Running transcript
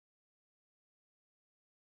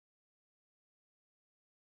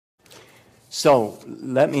So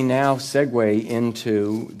let me now segue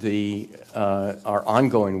into our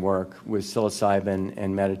ongoing work with psilocybin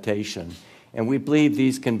and meditation. And we believe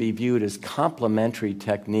these can be viewed as complementary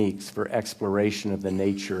techniques for exploration of the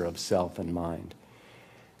nature of self and mind.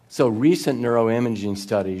 So recent neuroimaging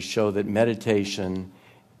studies show that meditation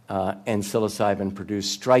and psilocybin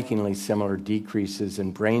produce strikingly similar decreases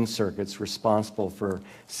in brain circuits responsible for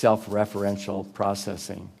self-referential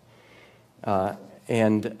processing.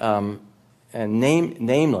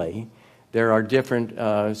 Namely, there are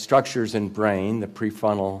different structures in brain, the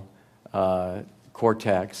prefrontal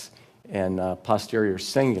cortex and posterior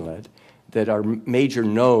cingulate, that are major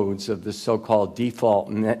nodes of the so-called default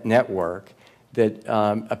network that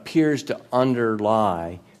appears to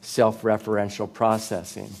underlie self-referential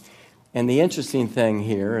processing. And the interesting thing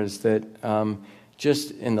here is that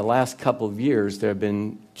just in the last couple of years, there have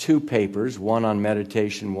been 2 papers, one on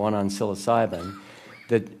meditation, one on psilocybin,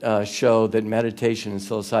 that show that meditation and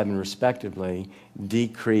psilocybin, respectively,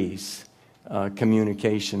 decrease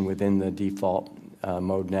communication within the default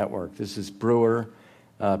mode network. This is Brewer,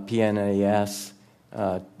 PNAS,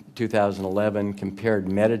 2011, compared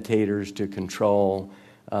meditators to control,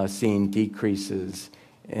 seeing decreases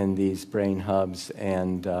in these brain hubs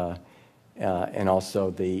and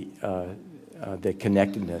also the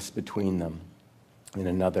connectedness between them in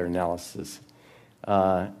another analysis.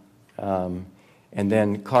 And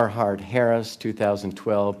then Carhart-Harris,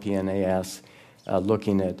 2012, PNAS,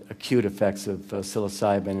 looking at acute effects of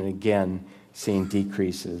psilocybin, and again, seeing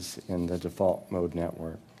decreases in the default mode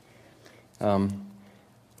network.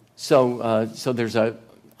 So there's an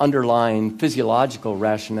underlying physiological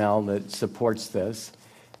rationale that supports this.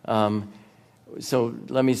 So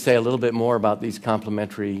let me say a little bit more about these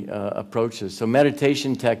complementary approaches. So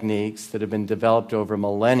meditation techniques that have been developed over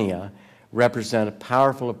millennia represent a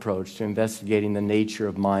powerful approach to investigating the nature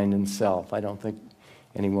of mind and self. I don't think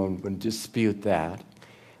anyone would dispute that.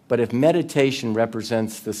 But if meditation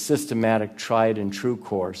represents the systematic, tried and true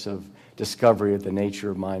course of discovery of the nature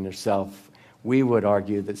of mind or self, we would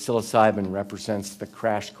argue that psilocybin represents the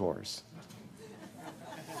crash course.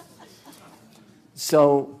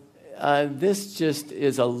 So this just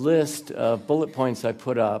is a list of bullet points I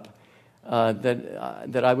put up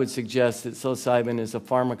that I would suggest that psilocybin is a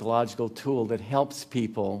pharmacological tool that helps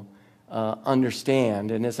people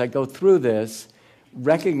understand. And as I go through this,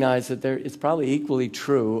 recognize that it's probably equally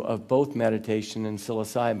true of both meditation and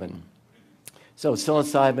psilocybin. So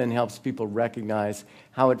psilocybin helps people recognize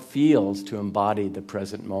how it feels to embody the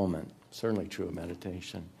present moment, certainly true of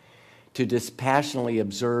meditation, to dispassionately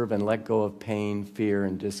observe and let go of pain, fear,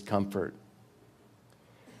 and discomfort,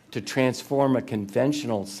 to transform a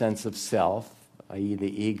conventional sense of self, i.e.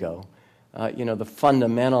 the ego. The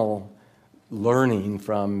fundamental learning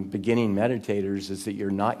from beginning meditators is that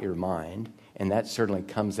you're not your mind, and that certainly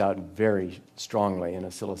comes out very strongly in a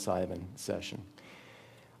psilocybin session.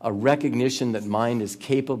 A recognition that mind is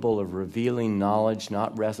capable of revealing knowledge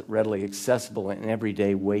not readily accessible in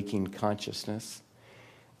everyday waking consciousness.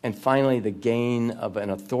 And finally, the gain of an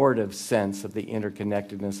authoritative sense of the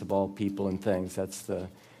interconnectedness of all people and things. That's the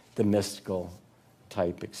mystical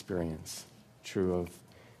type experience, true of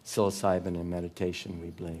psilocybin and meditation,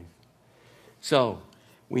 we believe. So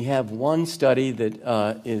we have one study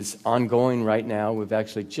that is ongoing right now. We've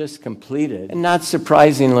actually just completed. And not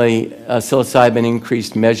surprisingly, psilocybin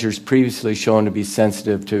increased measures previously shown to be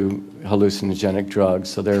sensitive to hallucinogenic drugs.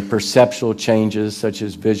 So there are perceptual changes such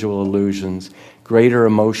as visual illusions, greater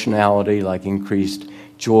emotionality like increased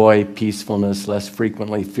joy, peacefulness, less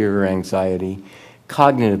frequently fear or anxiety,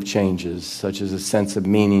 cognitive changes such as a sense of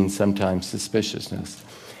meaning, sometimes suspiciousness.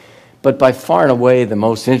 But by far and away, the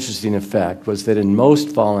most interesting effect was that in most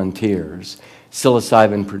volunteers,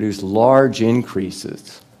 psilocybin produced large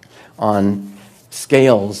increases on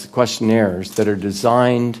scales, questionnaires, that are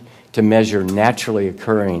designed to measure naturally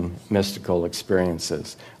occurring mystical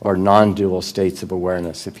experiences, or non-dual states of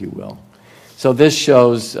awareness, if you will. So this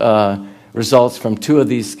shows results from 2 of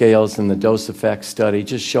these scales in the dose effect study,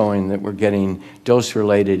 just showing that we're getting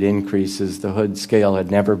dose-related increases. The Hood scale had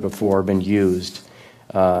never before been used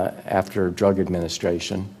after drug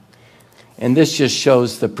administration. And this just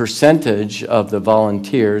shows the percentage of the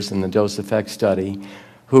volunteers in the dose effect study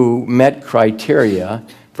who met criteria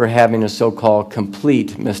for having a so-called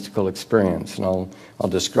complete mystical experience. And I'll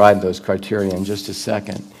describe those criteria in just a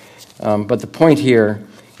second. But the point here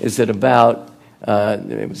is that about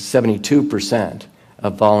it was 72%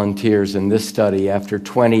 of volunteers in this study after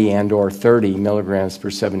 20 and or 30 milligrams per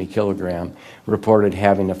 70 kilogram reported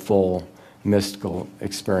having a full mystical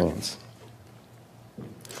experience.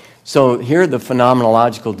 So here are the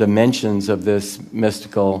phenomenological dimensions of this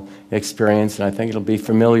mystical experience, and I think it'll be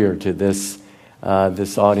familiar to this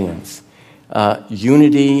audience.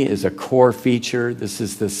 Unity is a core feature. This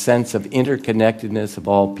is the sense of interconnectedness of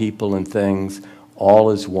all people and things. All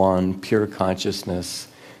is one, pure consciousness,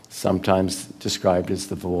 sometimes described as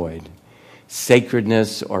the void.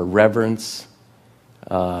 Sacredness or reverence,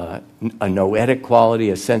 a noetic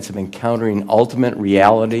quality, a sense of encountering ultimate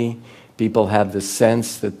reality. People have the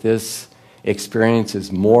sense that this experience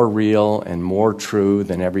is more real and more true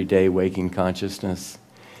than everyday waking consciousness.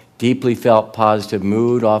 Deeply felt positive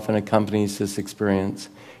mood often accompanies this experience.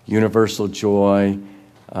 Universal joy,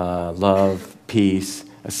 love, peace,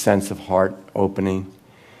 a sense of heart opening.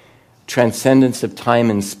 Transcendence of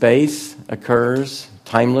time and space occurs.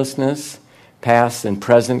 Timelessness, past and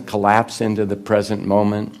present collapse into the present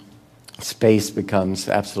moment. Space becomes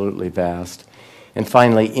absolutely vast. And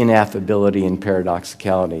finally, inaffability and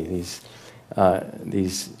paradoxicality.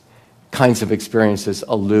 These kinds of experiences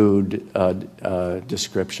elude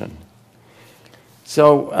description.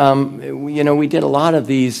 So, we did a lot of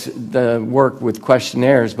the work with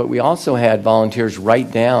questionnaires, but we also had volunteers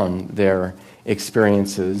write down their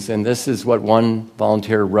experiences. And this is what one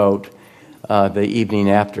volunteer wrote the evening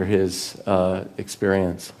after his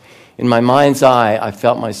experience. In my mind's eye, I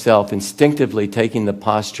felt myself instinctively taking the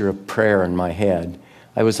posture of prayer in my head.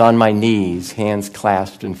 I was on my knees, hands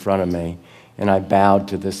clasped in front of me, and I bowed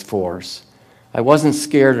to this force. I wasn't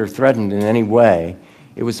scared or threatened in any way.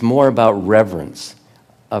 It was more about reverence.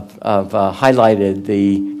 I've highlighted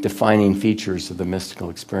the defining features of the mystical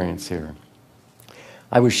experience here.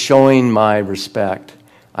 I was showing my respect.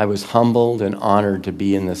 I was humbled and honored to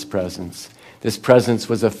be in this presence. This presence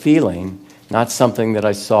was a feeling, not something that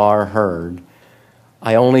I saw or heard.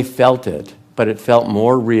 I only felt it, but it felt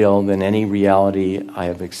more real than any reality I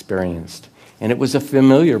have experienced. And it was a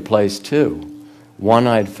familiar place too, one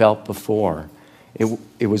I had felt before.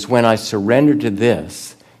 It was when I surrendered to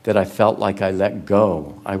this that I felt like I let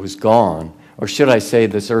go. I was gone, or should I say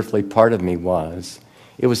this earthly part of me was.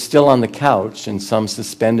 It was still on the couch in some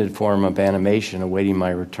suspended form of animation awaiting my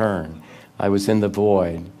return. I was in the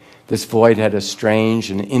void. This void had a strange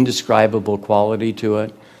and indescribable quality to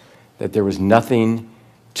it, that there was nothing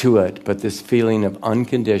to it but this feeling of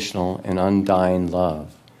unconditional and undying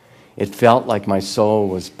love. It felt like my soul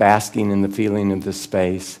was basking in the feeling of this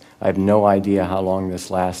space. I have no idea how long this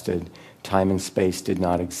lasted. Time and space did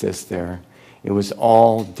not exist there. It was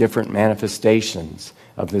all different manifestations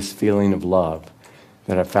of this feeling of love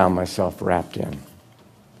that I found myself wrapped in.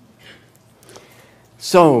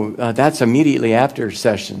 So that's immediately after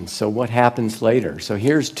sessions. So what happens later? So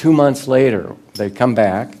here's 2 months later. They come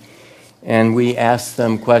back, and we ask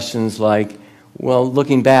them questions like, well,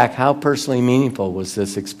 looking back, how personally meaningful was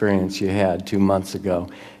this experience you had 2 months ago?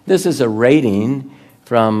 This is a rating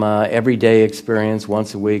from everyday experience,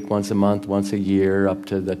 once a week, once a month, once a year, up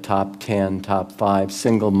to the top 10, top 5,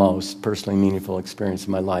 single most personally meaningful experience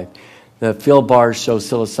in my life. The fill bars show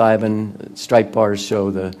psilocybin, stripe bars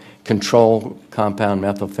show the control compound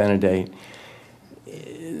methylphenidate.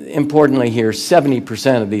 Importantly here,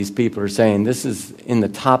 70% of these people are saying this is in the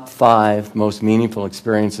top 5 most meaningful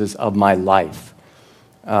experiences of my life.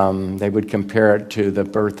 They would compare it to the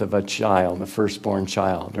birth of a child, the firstborn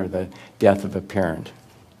child, or the death of a parent.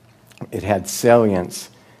 It had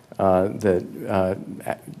salience that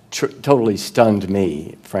totally stunned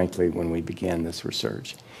me, frankly, when we began this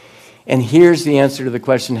research. And here's the answer to the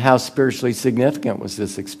question, how spiritually significant was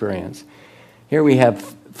this experience? Here we have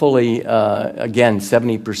fully, again,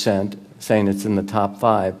 70% saying it's in the top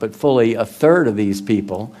 5, but fully a third of these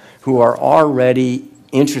people who are already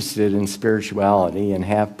interested in spirituality and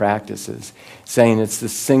have practices saying it's the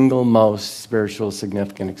single most spiritual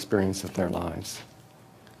significant experience of their lives.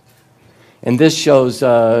 And this shows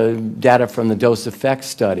data from the dose effect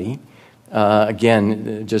study.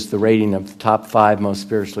 Again, just the rating of the top 5 most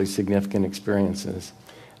spiritually significant experiences.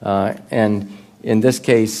 And in this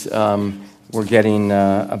case, we're getting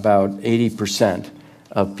about 80%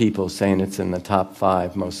 of people saying it's in the top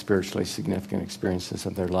 5 most spiritually significant experiences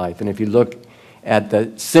of their life. And if you look at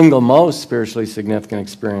the single most spiritually significant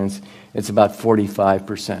experience, it's about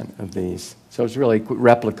 45% of these. So it's really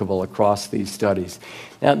replicable across these studies.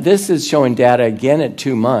 Now, this is showing data again at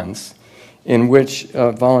 2 months, in which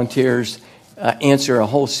volunteers answer a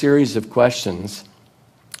whole series of questions.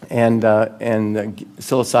 And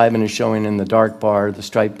psilocybin is showing in the dark bar, the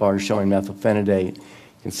striped bar is showing methylphenidate. You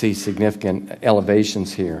can see significant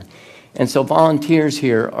elevations here. And so volunteers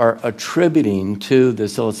here are attributing to the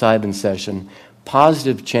psilocybin session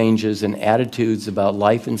positive changes in attitudes about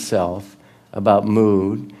life and self, about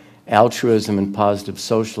mood, altruism and positive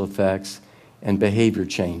social effects, and behavior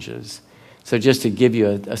changes. So just to give you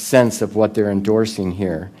a sense of what they're endorsing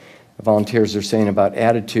here, the volunteers are saying about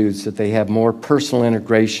attitudes that they have more personal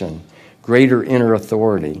integration, greater inner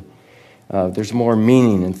authority. There's more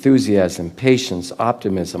meaning, enthusiasm, patience,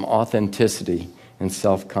 optimism, authenticity, and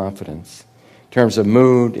self-confidence. In terms of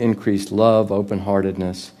mood, increased love,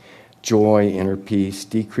 open-heartedness, joy, inner peace,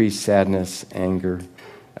 decreased sadness, anger,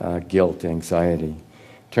 guilt, anxiety.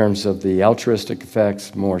 In terms of the altruistic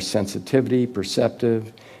effects, more sensitivity,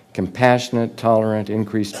 perceptive, compassionate, tolerant,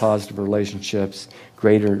 increased positive relationships,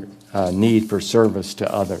 greater need for service to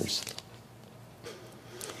others.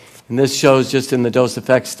 And this shows just in the dose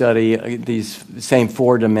effect study these same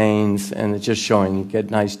 4 domains, and it's just showing you get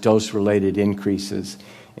nice dose-related increases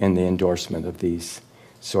in the endorsement of these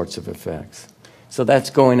sorts of effects. So that's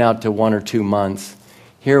going out to 1 or 2 months.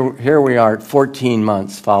 Here we are at 14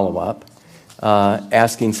 months follow-up,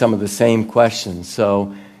 asking some of the same questions.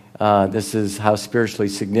 So this is how spiritually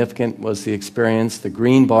significant was the experience. The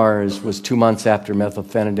green bar was 2 months after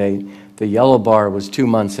methylphenidate. The yellow bar was 2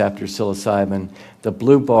 months after psilocybin. The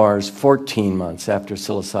blue bar is 14 months after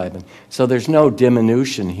psilocybin. So there's no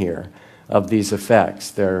diminution here of these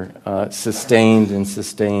effects. They're sustained and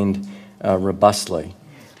sustained robustly.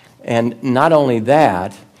 And not only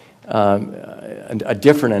that, a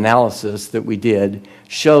different analysis that we did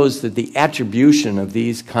shows that the attribution of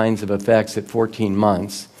these kinds of effects at 14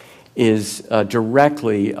 months is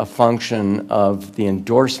directly a function of the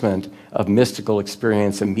endorsement of mystical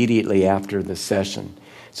experience immediately after the session.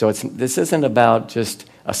 So this isn't about just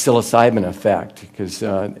a psilocybin effect, because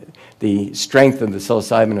the strength of the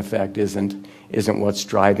psilocybin effect isn't what's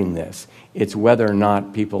driving this. It's whether or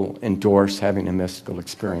not people endorse having a mystical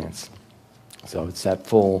experience. So it's that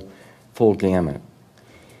full gamut.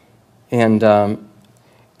 And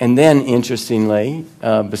then, interestingly,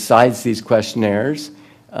 besides these questionnaires,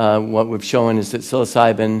 what we've shown is that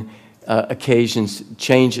psilocybin occasions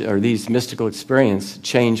change, or these mystical experiences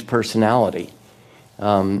change personality.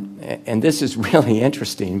 And this is really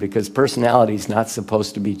interesting because personality is thought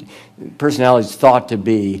to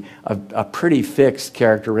be a pretty fixed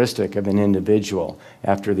characteristic of an individual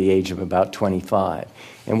after the age of about 25.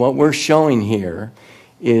 And what we're showing here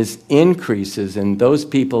is increases in those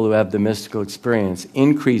people who have the mystical experience,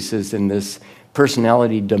 increases in this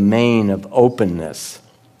personality domain of openness.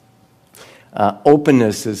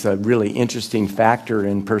 Openness is a really interesting factor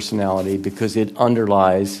in personality because it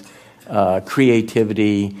underlies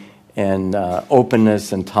creativity and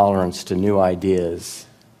openness and tolerance to new ideas.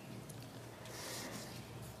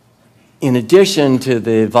 In addition to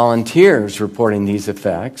the volunteers reporting these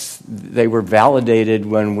effects, they were validated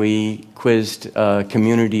when we quizzed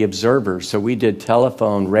community observers. So we did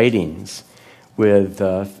telephone ratings with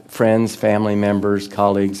friends, family members,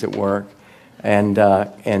 colleagues at work, and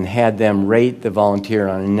had them rate the volunteer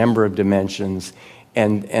on a number of dimensions,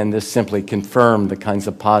 and this simply confirmed the kinds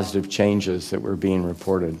of positive changes that were being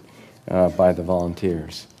reported by the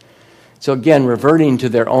volunteers. So again, reverting to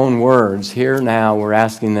their own words, here now we're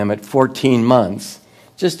asking them at 14 months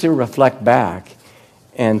just to reflect back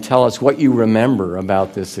and tell us what you remember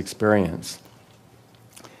about this experience.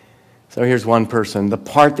 So here's one person. The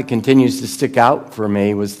part that continues to stick out for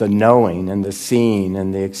me was the knowing and the seeing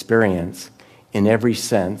and the experience in every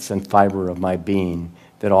sense and fiber of my being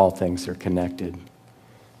that all things are connected.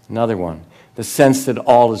 Another one. The sense that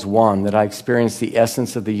all is one, that I experience the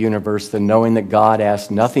essence of the universe, the knowing that God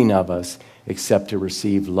asked nothing of us except to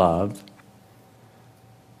receive love.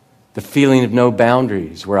 The feeling of no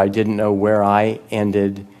boundaries, where I didn't know where I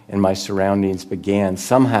ended and my surroundings began.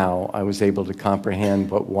 Somehow I was able to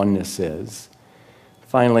comprehend what oneness is.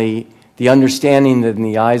 Finally, the understanding that in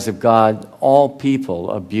the eyes of God, all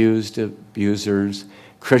people, abused, abusers,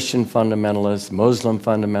 Christian fundamentalists, Muslim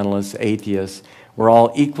fundamentalists, atheists, we're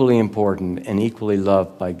all equally important and equally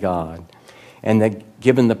loved by God. And that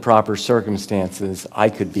given the proper circumstances, I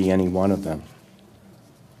could be any one of them.